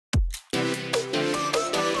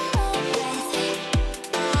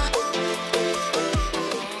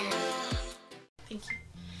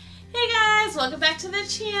welcome back to the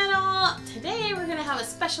channel. Today we're gonna have a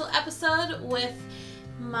special episode with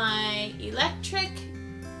my electric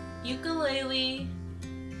ukulele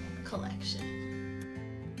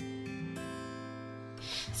collection.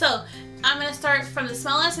 So I'm gonna start from the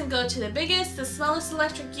smallest and go to the biggest. The smallest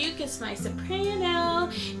electric uke is my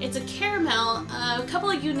soprano. It's a caramel. A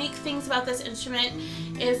couple of unique things about this instrument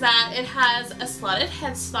is that it has a slotted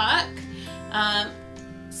headstock.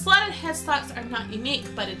 Slotted headstocks are not unique,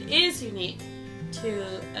 but it is unique to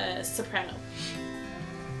a soprano.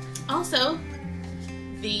 Also,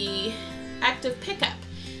 the active pickup.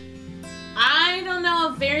 I don't know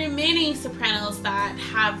of very many sopranos that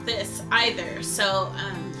have this either, so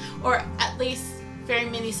or at least very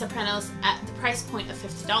many sopranos at the price point of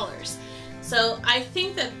 $50. So I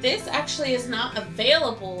think that this actually is not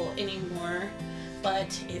available anymore,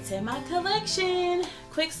 but it's in my collection.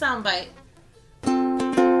 Quick soundbite.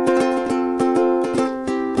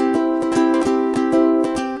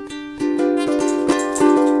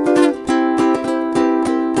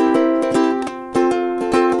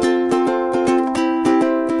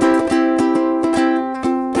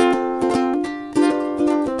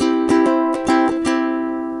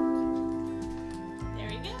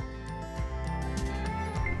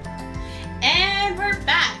 And we're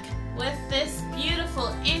back with this beautiful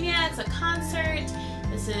Enya. It's a concert.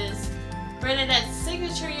 This is Bernadette's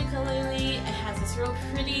signature ukulele. It has this real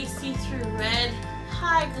pretty see-through red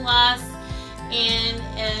high gloss, and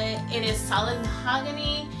it is solid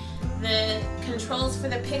mahogany. The controls for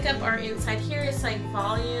the pickup are inside here. It's like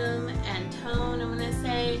volume and tone, I'm gonna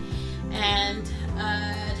say, and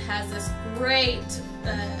it has this great,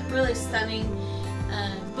 really stunning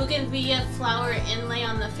bougainvillea flower inlay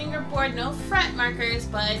on the fingerboard. No fret markers,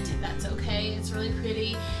 but that's okay. It's really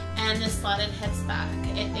pretty. And the slotted headstock.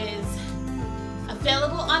 It is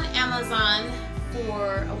available on Amazon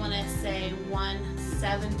for, I want to say,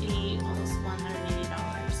 $170, almost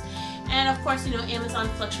 $180. And of course, you know, Amazon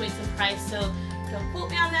fluctuates in price, so don't quote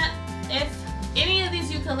me on that. If any of these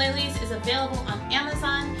ukuleles is available on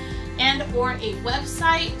Amazon and or a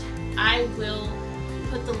website, I will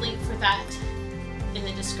put the link for that in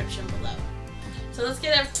the description below. So let's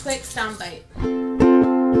get a quick soundbite.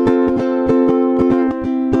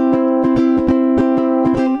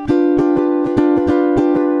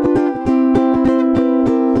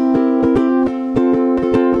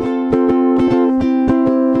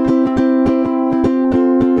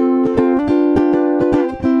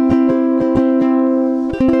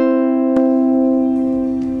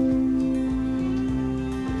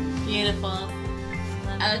 Beautiful.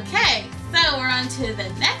 Okay. So we're on to the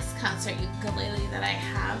next concert ukulele that I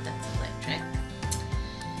have that's electric.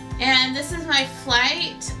 And this is my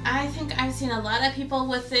Flight. I think I've seen a lot of people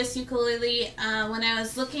with this ukulele. When I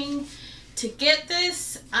was looking to get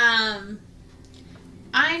this, I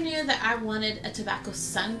knew that I wanted a tobacco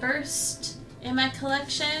sunburst in my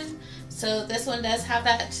collection. So this one does have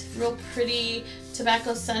that real pretty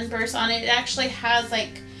tobacco sunburst on it. It actually has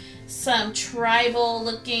like some tribal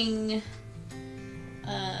looking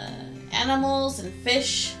animals and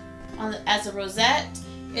fish on as a rosette.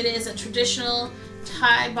 It is a traditional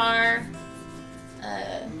tie bar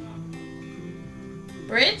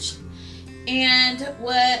bridge, and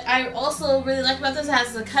what I also really like about this, it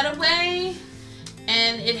has the cutaway,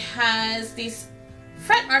 and it has these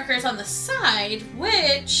fret markers on the side,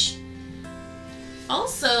 which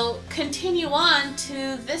also continue on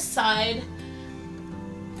to this side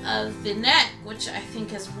of the neck, which I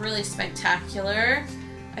think is really spectacular.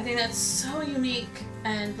 I think that's so unique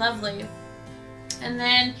and lovely. And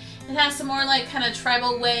then it has some more like kind of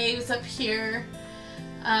tribal waves up here,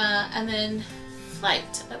 and then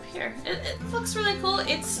Flight up here. It looks really cool.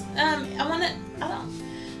 It's I don't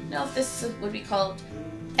know if this would be called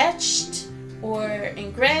etched or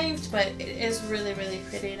engraved, but it is really, really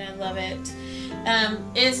pretty and I love it.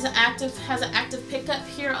 Has an active pickup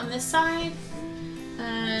here on this side,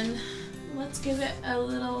 and let's give it a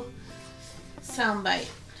little sound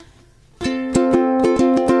bite.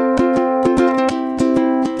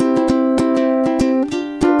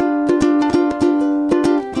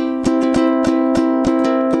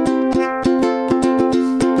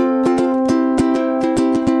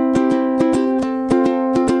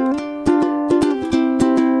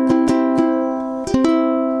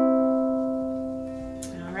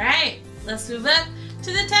 Alright, let's move up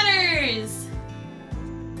to the tenors.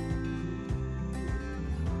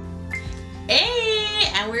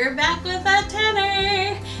 Hey, and we're back with a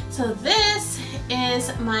tenor. So this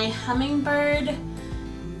is my hummingbird,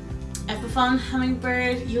 Epiphone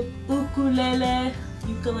hummingbird ukulele,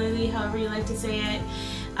 however you like to say it.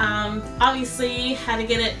 Obviously had to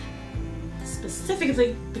get it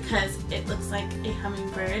specifically because it looks like a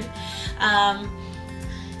hummingbird.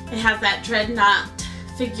 It has that dreadnought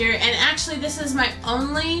figure, and actually this is my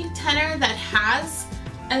only tenor that has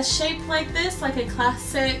a shape like this, like a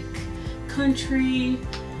classic country,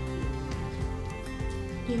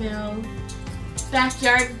 you know,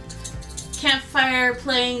 backyard campfire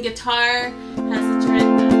playing guitar. Has a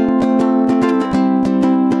dreadnought.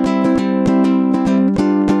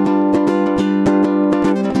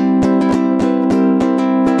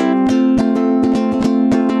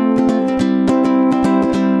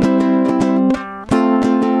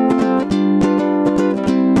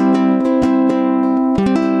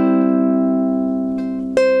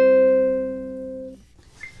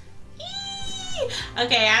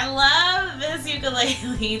 Okay, I love this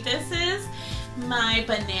ukulele. This is my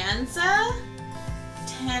Bonanza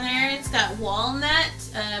tenor. It's got walnut,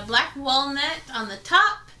 black walnut on the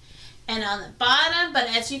top and on the bottom, but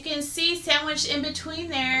as you can see, sandwiched in between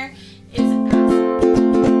there is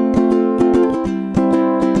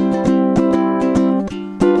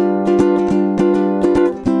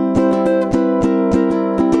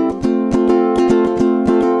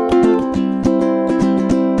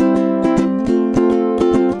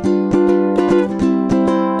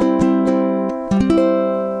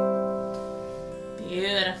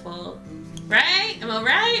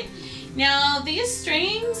Now these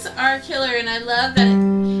strings are killer, and I love that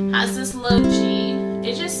it has this low G.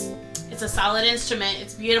 It's a solid instrument.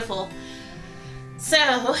 It's beautiful.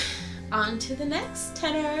 So, on to the next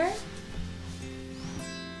tenor.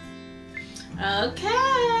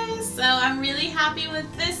 Okay, so I'm really happy with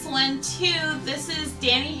this one too. This is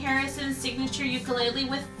Danny Harrison's signature ukulele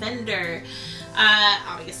with Fender.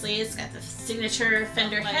 Obviously, it's got the signature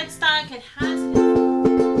Fender headstock. It has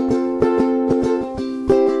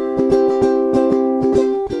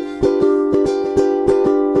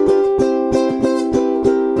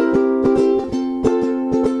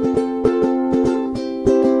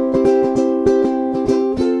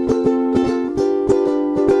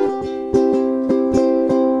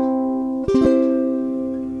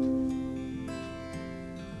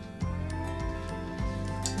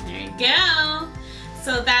go.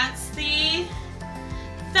 So that's the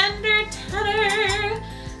Fender tenor,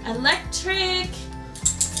 electric.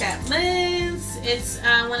 It's got lids. It's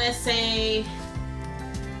I want to say,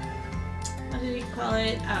 what did he call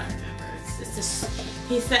it? I don't remember. It's just,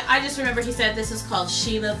 he said. I just remember he said this is called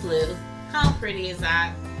Sheila Blue. How pretty is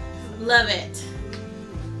that? Love it.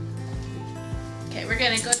 Okay, we're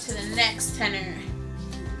gonna go to the next tenor.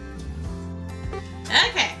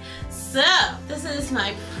 Okay. So, this is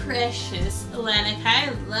my precious Atlantic. I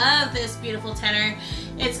love this beautiful tenor.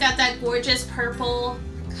 It's got that gorgeous purple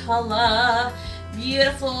color.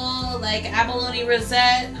 Beautiful, like abalone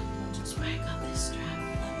rosette. Just right on this strap.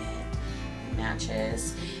 Love it. It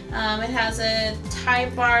matches. It has a tie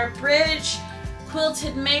bar bridge.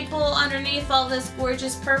 Quilted maple underneath all this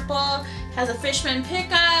gorgeous purple. Has a Fishman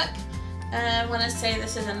pickup. I want to say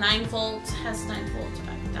this is a 9-volt. Has 9 volts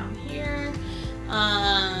back down here.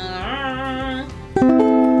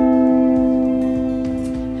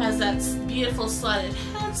 Has that beautiful slotted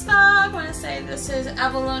headstock. I want to say this is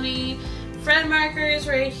abalone fret markers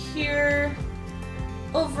right here.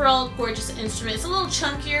 Overall, gorgeous instrument. It's a little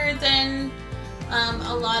chunkier than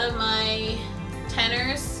a lot of my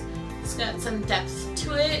tenors. It's got some depth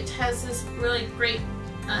to it. It has this really great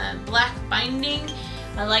black binding.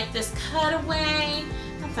 I like this cutaway.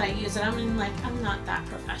 If I use it, I mean, like, I'm not that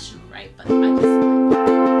professional, right? But I just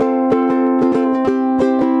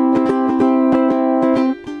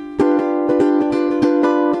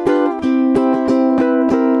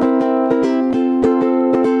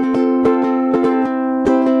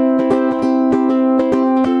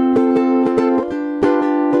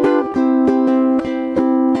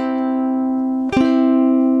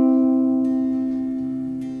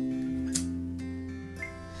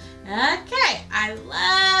okay, I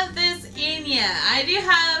love this Enya. I do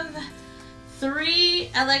have 3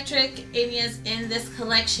 electric Enyas in this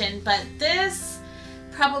collection, but this,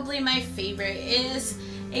 probably my favorite, is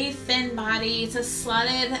a thin body. It's a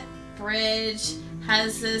slotted bridge,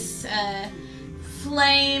 has this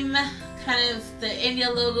flame, kind of the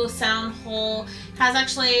Enya logo sound hole, has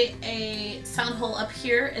actually a sound hole up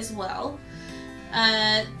here as well.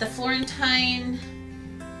 The Florentine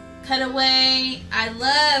cutaway. I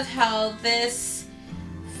love how this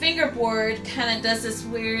fingerboard kind of does this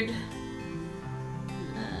weird,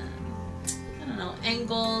 I don't know,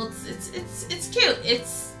 angle. It's cute.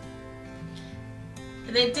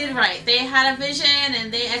 They did right. They had a vision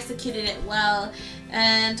and they executed it well.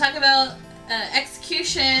 And talk about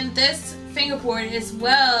execution. This fingerboard is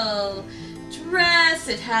well rest.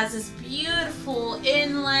 It has this beautiful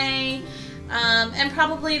inlay. And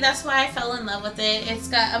probably that's why I fell in love with it. It's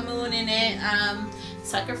got a moon in it.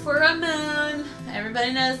 Sucker for a moon.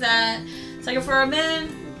 Everybody knows that. Sucker for a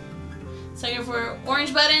moon. Sucker for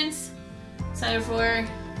orange buttons. Sucker for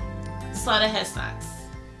slotted headstocks.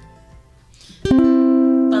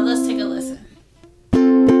 But let's take a listen.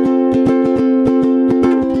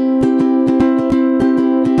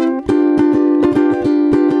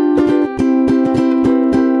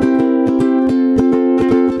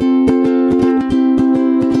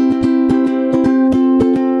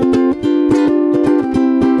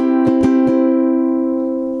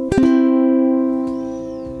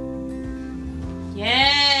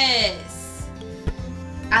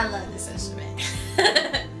 I love this instrument.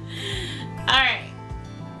 Alright.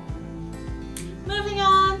 Moving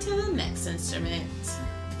on to the next instrument.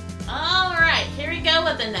 Alright, here we go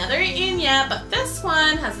with another Enya, but this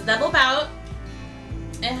one has a double bout.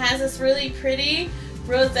 It has this really pretty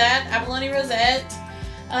rosette, abalone rosette.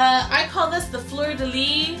 I call this the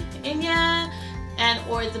fleur-de-lis Enya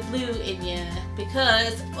or the blue Enya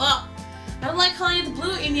because, well, I don't like calling it the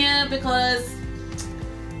blue Enya because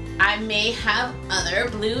I may have other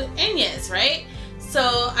blue Enyas, right?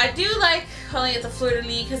 So I do like calling it the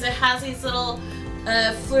fleur-de-lis because it has these little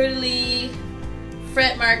fleur-de-lis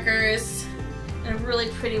fret markers and a really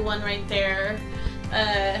pretty one right there.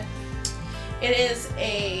 It is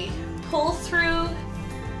a pull-through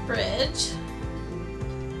bridge,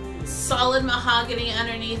 solid mahogany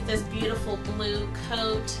underneath this beautiful blue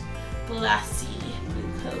coat, glassy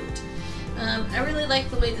blue coat. I really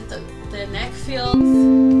like the way that the neck feels.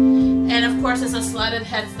 And of course it's a slotted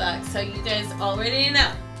headstock, so you guys already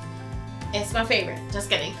know. It's my favorite. Just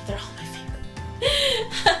kidding. They're all my favorite.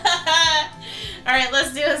 Alright,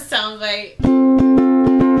 let's do a soundbite.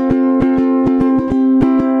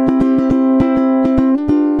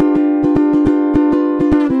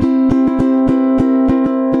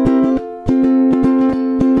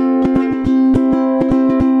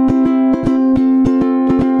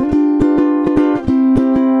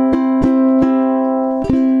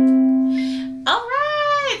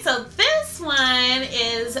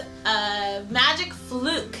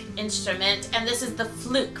 Instrument, and this is the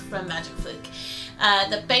Fluke from Magic Fluke.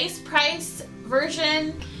 The base price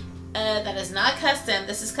version that is not custom.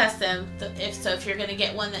 This is custom. If you're gonna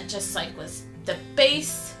get one that just like was the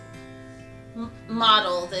base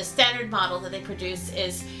model, the standard model that they produce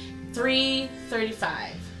is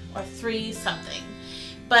 $335 or $3 something.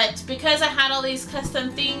 But because I had all these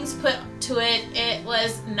custom things put to it, it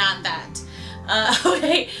was not that.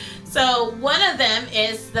 Okay. So one of them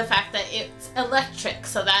is the fact that it's electric,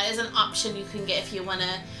 so that is an option you can get if you want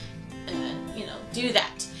to, you know, do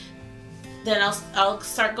that. Then I'll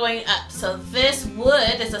start going up. So this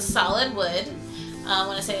wood is a solid wood. I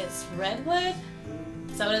want to say it's redwood.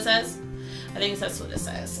 Is that what it says? I think that's what it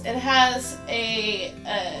says. It has a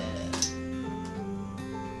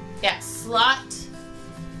yeah, slot.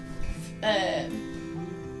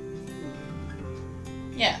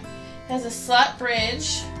 Yeah, it has a slot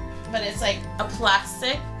bridge. But it's like a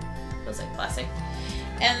plastic, feels like plastic.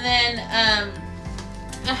 And then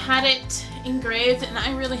I had it engraved, and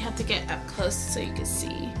I really have to get up close so you can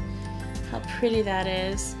see how pretty that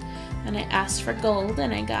is. And I asked for gold,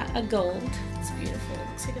 and I got a gold. It's beautiful. It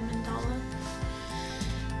looks like a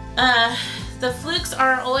mandala. The flukes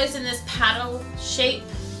are always in this paddle shape,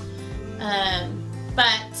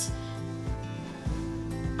 but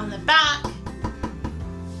on the back,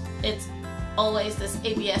 it's always this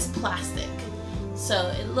ABS plastic. So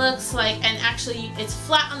it looks like, and actually it's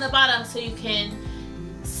flat on the bottom so you can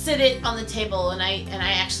sit it on the table, and I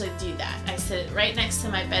actually do that. I sit it right next to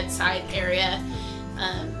my bedside area.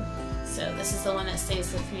 So this is the one that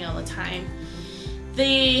stays with me all the time.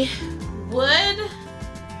 The wood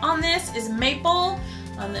on this is maple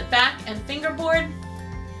on the back and fingerboard.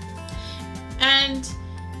 And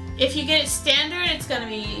if you get it standard, it's going to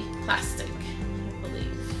be plastic.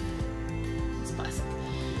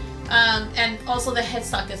 And also the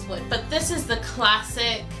headstock is wood, but this is the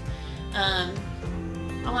classic, I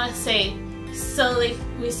want to say, so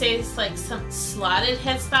we say it's like some slotted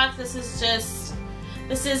headstock. This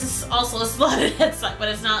is also a slotted headstock, but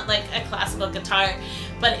it's not like a classical guitar,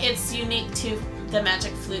 but it's unique to the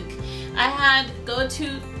Magic Fluke. I had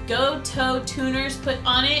go-to tuners put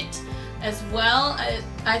on it as well.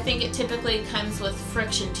 I think it typically comes with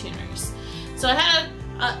friction tuners. So I had,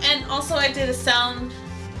 and also I did a side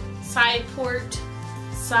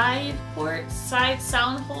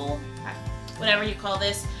sound hole, whatever you call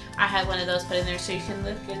this. I had one of those put in there so you can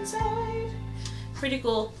look inside. Pretty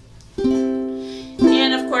cool.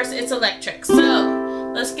 And of course, it's electric.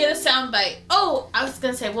 So let's get a sound bite. Oh, I was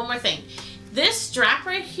gonna say one more thing. This strap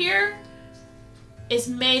right here is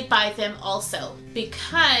made by them also,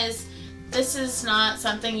 because this is not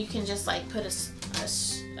something you can just like put a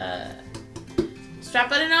strap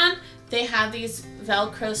button on. They have these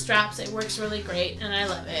Velcro straps. It works really great and I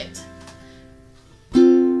love it.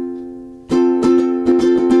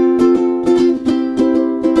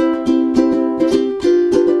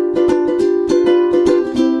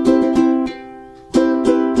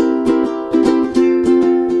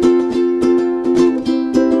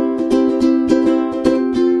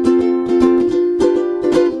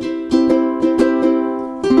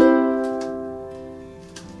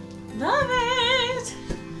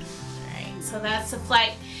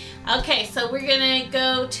 Okay, so we're gonna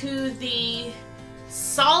go to the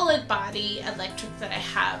solid body electric that I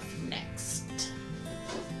have next.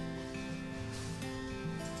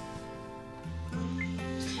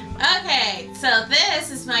 Okay, so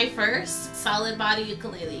this is my first solid body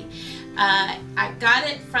ukulele. I got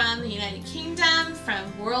it from the United Kingdom,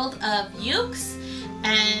 from World of Ukes,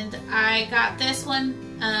 and I got this one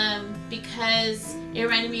because it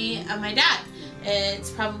reminded me of my dad. It's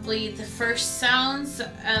probably the first sounds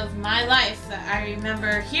of my life that I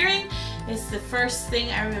remember hearing. It's the first thing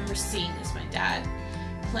I remember seeing is my dad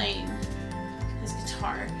playing his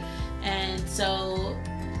guitar. And so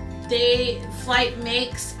Flight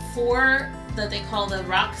makes 4 that they call the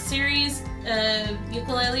Rock series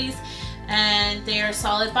ukuleles, and they are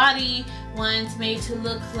solid body. One's made to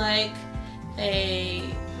look like a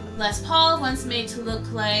Les Paul, one's made to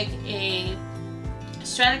look like a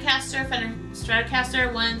Stratocaster, Fender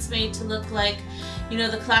Stratocaster. One's made to look like, you know,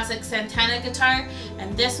 the classic Santana guitar,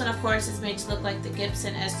 and this one of course is made to look like the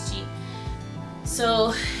Gibson SG.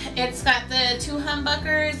 So it's got the 2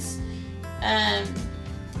 humbuckers,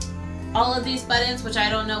 all of these buttons, which I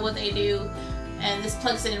don't know what they do, and this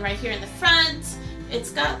plugs in right here in the front. It's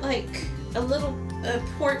got like a little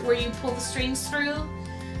port where you pull the strings through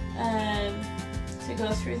to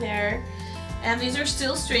go through there. And these are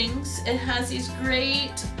steel strings. It has these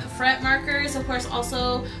great fret markers, of course,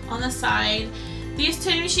 also on the side. These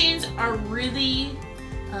tuning machines are really,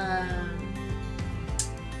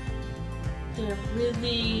 they're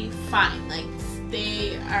really fine. Like,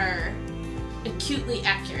 they are acutely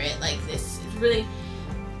accurate. Like, this is really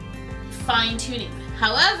fine tuning.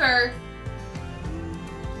 However,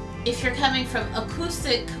 if you're coming from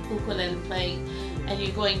acoustic ukulele playing and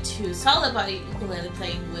you're going to solid body ukulele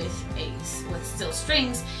playing with steel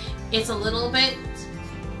strings, it's a little bit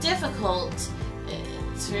difficult.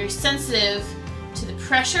 It's very sensitive to the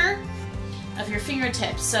pressure of your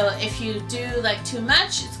fingertips. So if you do like too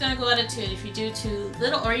much, it's going to go out of tune. If you do too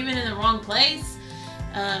little, or even in the wrong place,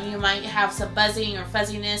 you might have some buzzing or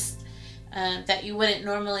fuzziness that you wouldn't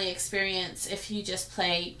normally experience if you just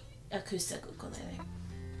play acoustic ukulele.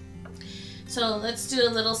 So let's do a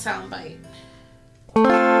little sound bite.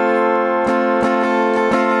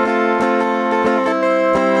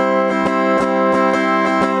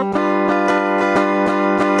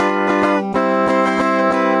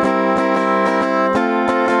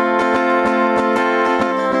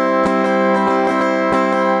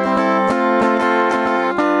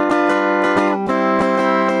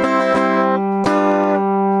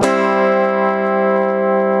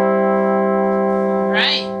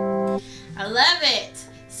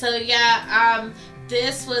 So yeah,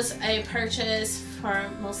 this was a purchase for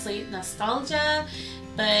mostly nostalgia,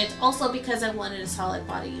 but also because I wanted a solid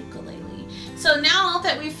body ukulele. So now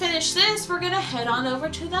that we've finished this, we're gonna head on over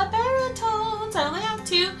to the baritones. I only have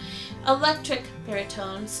 2 electric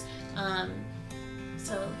baritones,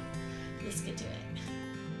 so let's get to it.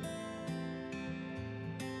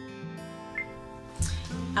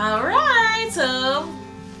 Alright, so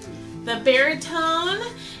the baritone.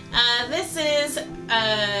 This is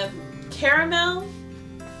caramel.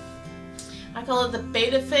 I call it the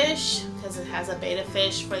beta fish because it has a beta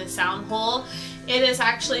fish for the sound hole. It is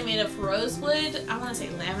actually made of rosewood. I want to say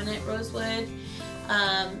laminate rosewood.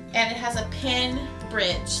 And it has a pin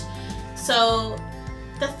bridge. So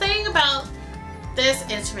the thing about this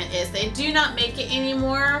instrument is they do not make it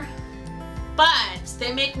anymore, but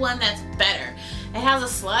they make one that's better. It has a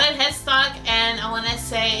slotted headstock, and I want to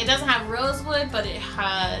say it doesn't have rosewood, but it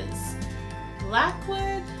has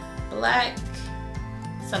blackwood, black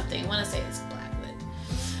something. I want to say it's blackwood,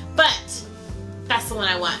 but that's the one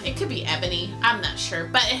I want. It could be ebony, I'm not sure,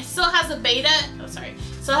 but it still has a beta. Oh, sorry,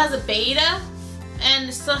 still has a beta, and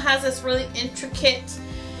it still has this really intricate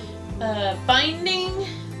binding.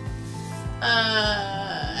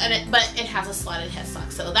 But it has a slotted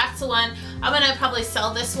headstock, so that's the one. I'm gonna probably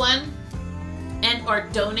sell this one and or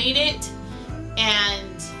donate it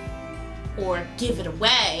and or give it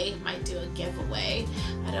away. Might do a giveaway,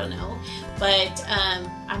 I don't know, but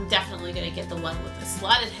I'm definitely gonna get the one with the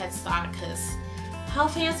slotted headstock, because how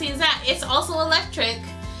fancy is that? It's also electric.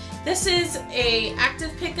 This is a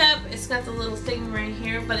active pickup. It's got the little thing right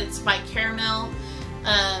here, but it's by Caramel,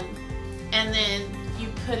 and then you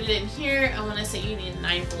put it in here. I want to say you need a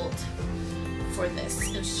 9-volt for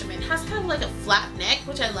this instrument. It has kind of like a flat neck,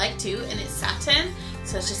 which I like too, and it's satin,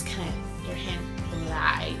 so it's just kind of, your hand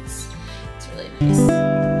glides. It's really nice.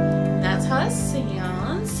 And that's how it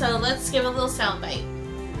sounds. So let's give a little sound bite.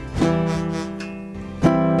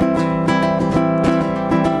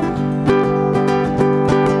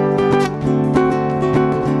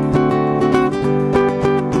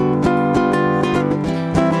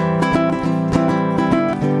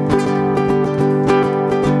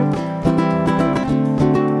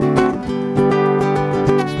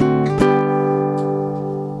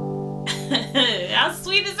 How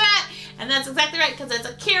sweet is that? And that's exactly right, because it's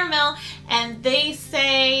a Caramel, and they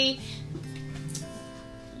say,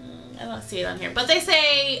 I don't see it on here, but they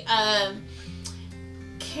say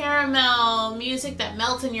caramel music that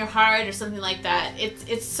melts in your heart or something like that.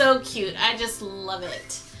 It's so cute. I just love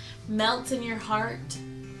it. Melts in your heart.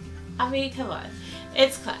 I mean, come on.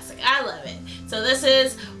 It's classic. I love it. So this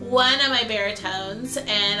is one of my baritones,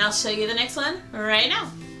 and I'll show you the next one right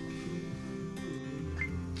now.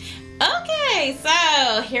 Okay,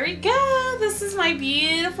 so here we go. This is my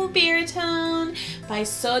beautiful baritone by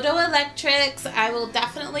Soto Electrics. I will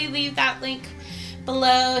definitely leave that link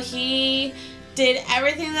below. He did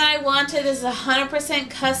everything that I wanted. This is 100%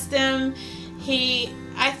 custom.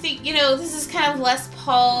 I think, you know, this is kind of Les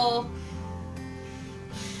Paul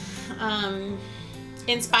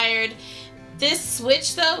inspired. This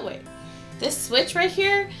switch though, wait, this switch right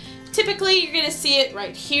here, typically you're gonna see it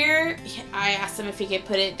right here. I asked him if he could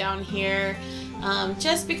put it down here,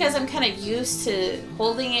 just because I'm kind of used to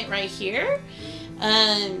holding it right here,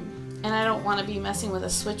 and I don't want to be messing with a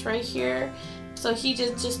switch right here. So he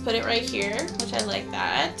just put it right here, which I like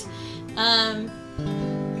that.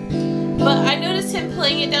 But I noticed him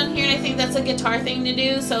playing it down here, and I think that's a guitar thing to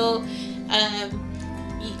do. So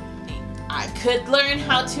I could learn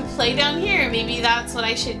how to play down here. Maybe that's what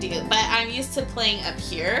I should do. But I'm used to playing up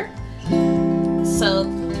here. So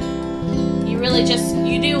you really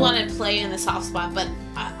you do want to play in the soft spot, but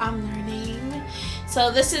I'm learning. So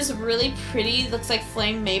this is really pretty. Looks like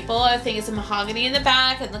flame maple. I think it's a mahogany in the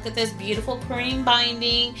back. And look at this beautiful pruning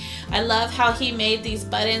binding. I love how he made these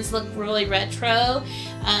buttons look really retro.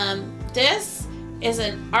 This is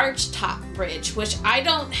an arch top bridge, which I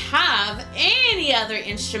don't have any other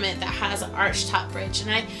instrument that has an arch top bridge.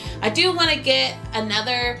 And I do want to get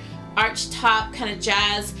another arch top kind of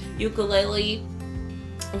jazz ukulele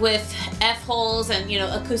with F holes and, you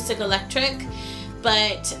know, acoustic electric.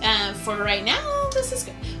 But for right now, this is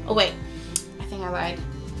good. Oh wait, I think I lied.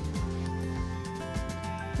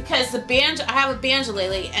 Because the banjo, I have a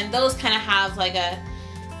banjolele, and those kind of have like a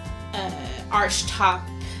arch top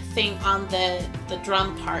thing on the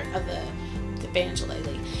drum part of the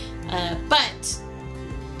banjolele. But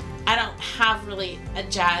I don't have really a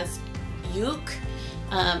jazz uke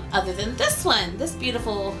other than this one, this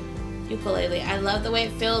beautiful ukulele. I love the way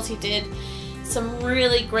it feels. He did some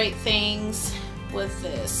really great things with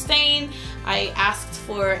the stain. I asked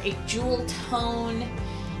for a jewel tone,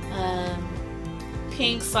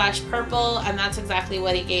 pink / purple, and that's exactly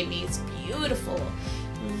what he gave me. It's beautiful.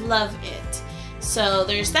 Love it. So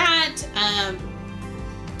there's that.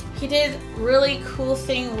 He did really cool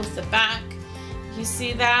thing with the back. You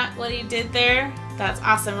see that, what he did there? That's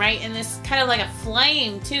awesome, right? And this kind of like a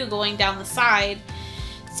flame too going down the side.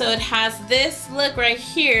 So it has this look right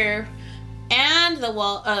here, and the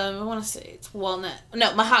I want to say it's walnut,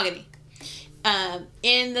 no, mahogany,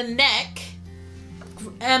 in the neck.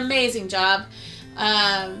 Amazing job.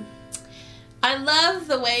 I love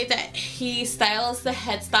the way that he styles the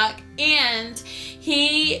headstock, and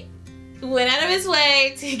he went out of his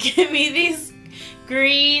way to give me these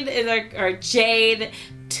green or jade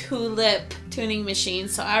tulip tuning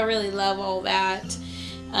machines. So I really love all that.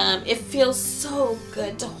 It feels so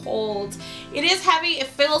good to hold. It is heavy. It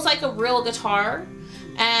feels like a real guitar,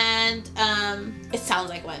 and it sounds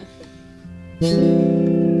like one. Isn't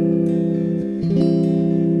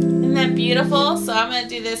that beautiful? So I'm gonna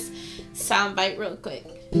do this sound bite real quick.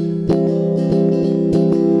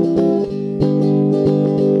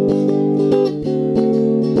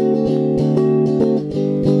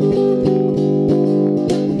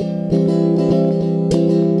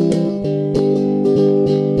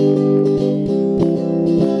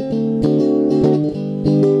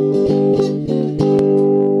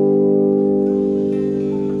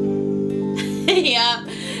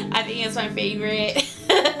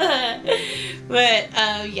 But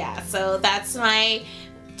yeah, so that's my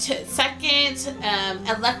second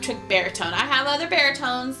electric baritone. I have other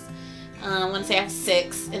baritones. I want to say I have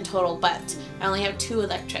 6 in total, but I only have 2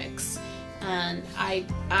 electrics. And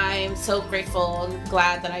I'm so grateful and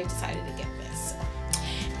glad that I decided to get this.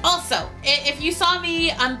 Also, if you saw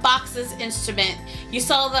me unbox this instrument, you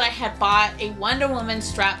saw that I had bought a Wonder Woman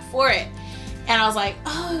strap for it. And I was like,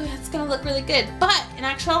 oh, it's going to look really good. But in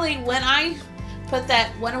actuality, when I put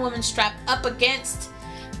that Wonder Woman strap up against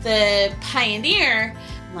the Pioneer,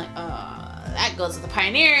 I'm like, oh, that goes with the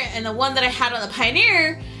Pioneer. And the one that I had on the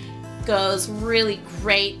Pioneer goes really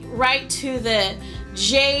great right to the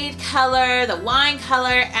jade color, the wine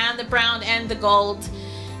color, and the brown and the gold.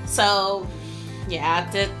 So yeah,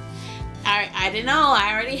 I didn't know.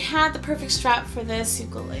 I already had the perfect strap for this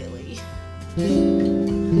ukulele.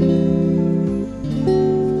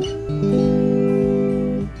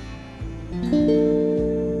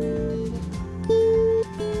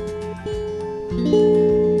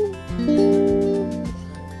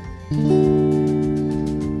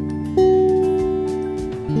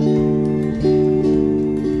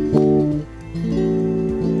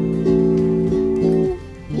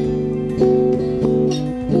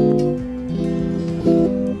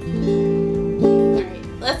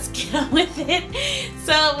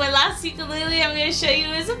 So my last ukulele I'm going to show you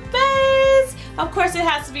is a bass. Of course it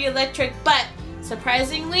has to be electric, but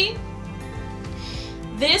surprisingly,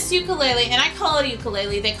 this ukulele, and I call it a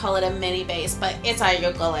ukulele, they call it a mini bass, but it's a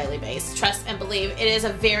ukulele bass. Trust and believe, it is a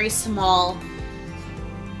very small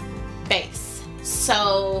bass.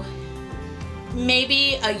 So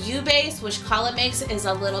maybe a U bass, which Kala makes, is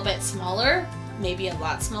a little bit smaller, maybe a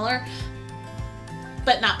lot smaller,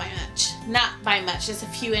 but not by much. Not by much, just a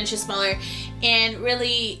few inches smaller. And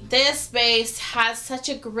really, this bass has such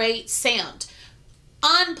a great sound.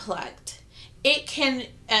 Unplugged, it can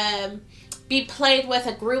be played with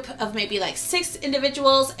a group of maybe like 6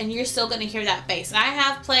 individuals, and you're still going to hear that bass. I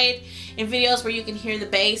have played in videos where you can hear the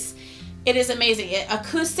bass. It is amazing.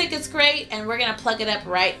 Acoustic is great, and we're going to plug it up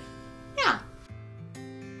right now.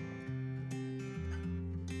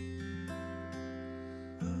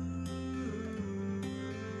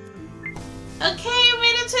 Okay, I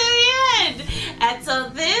made it to the end. And so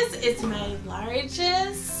this is my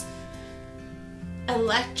largest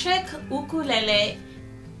electric ukulele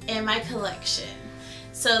in my collection.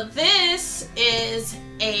 So this is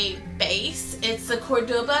a bass. It's the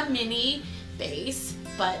Cordoba mini bass,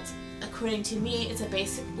 but according to me, it's a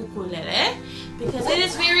basic ukulele because it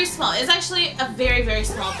is very small. It's actually a very, very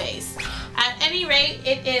small bass. At any rate,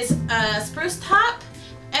 it is a spruce top,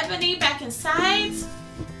 ebony back and sides.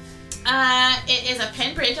 It is a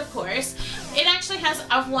pen bridge, of course. It actually has,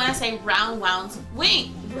 I want to say, round wound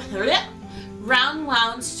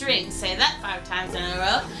strings. Say that 5 times in a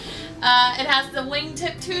row. It has the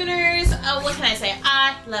wingtip tuners. What can I say?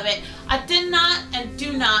 I love it. I did not and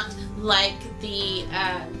do not like the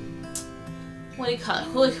what do you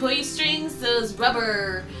call it? Hui strings. Those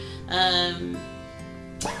rubber.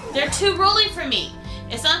 They're too rolly for me.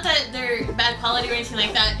 It's not that they're bad quality or anything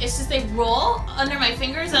like that. It's just they roll under my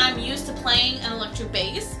fingers, and I'm used to playing an electric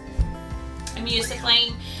bass. I'm used to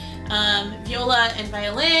playing viola and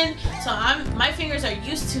violin, so my fingers are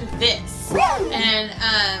used to this. And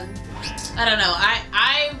I don't know.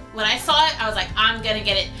 When I saw it, I was like, I'm gonna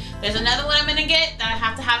get it. There's another one I'm gonna get that I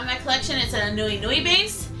have to have in my collection. It's a Nui Nui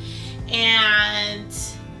bass, and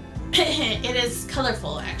it is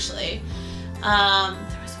colorful actually.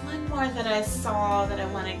 One more that I saw that I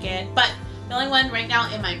want to get, but the only one right now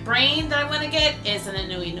in my brain that I want to get is an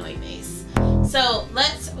Nui Nui bass. So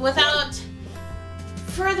let's, without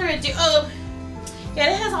further ado, oh yeah,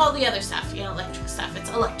 it has all the other stuff, you know, electric stuff. It's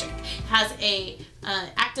electric. It has a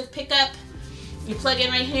active pickup. You plug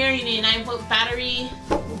in right here. You need a 9-volt battery.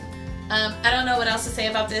 I don't know what else to say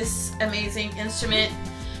about this amazing instrument.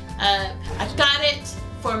 I got it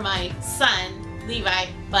for my son Levi,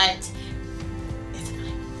 but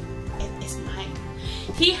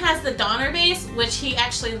he has the Donner bass, which he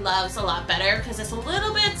actually loves a lot better because it's a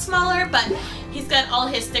little bit smaller, but he's got all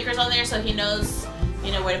his stickers on there, so he knows,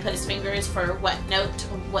 you know, where to put his fingers for what note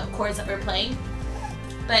or what chords that we're playing.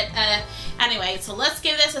 But anyway, so let's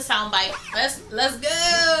give this a sound bite. Let's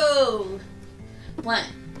go. 1,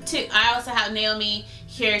 2. I also have Naomi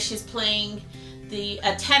here. She's playing the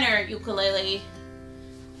tenor ukulele,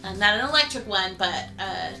 not an electric one, but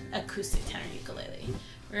acoustic tenor ukulele.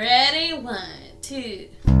 Ready? 1, 2.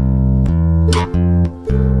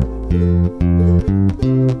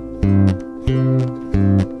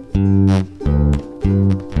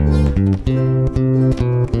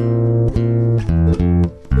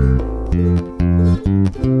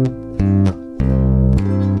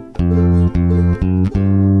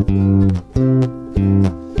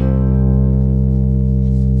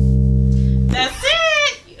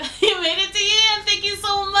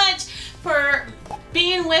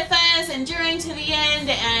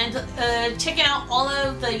 friend and checking out all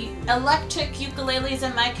of the electric ukuleles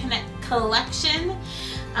in my collection.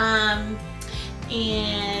 And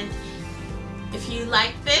if you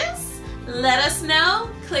like this, let us know.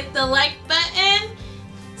 Click the like button,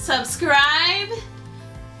 subscribe,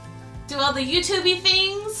 do all the YouTube-y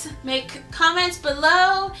things, make comments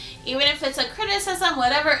below, even if it's a criticism,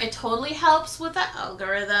 whatever, it totally helps with the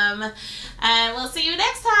algorithm. And we'll see you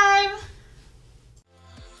next time.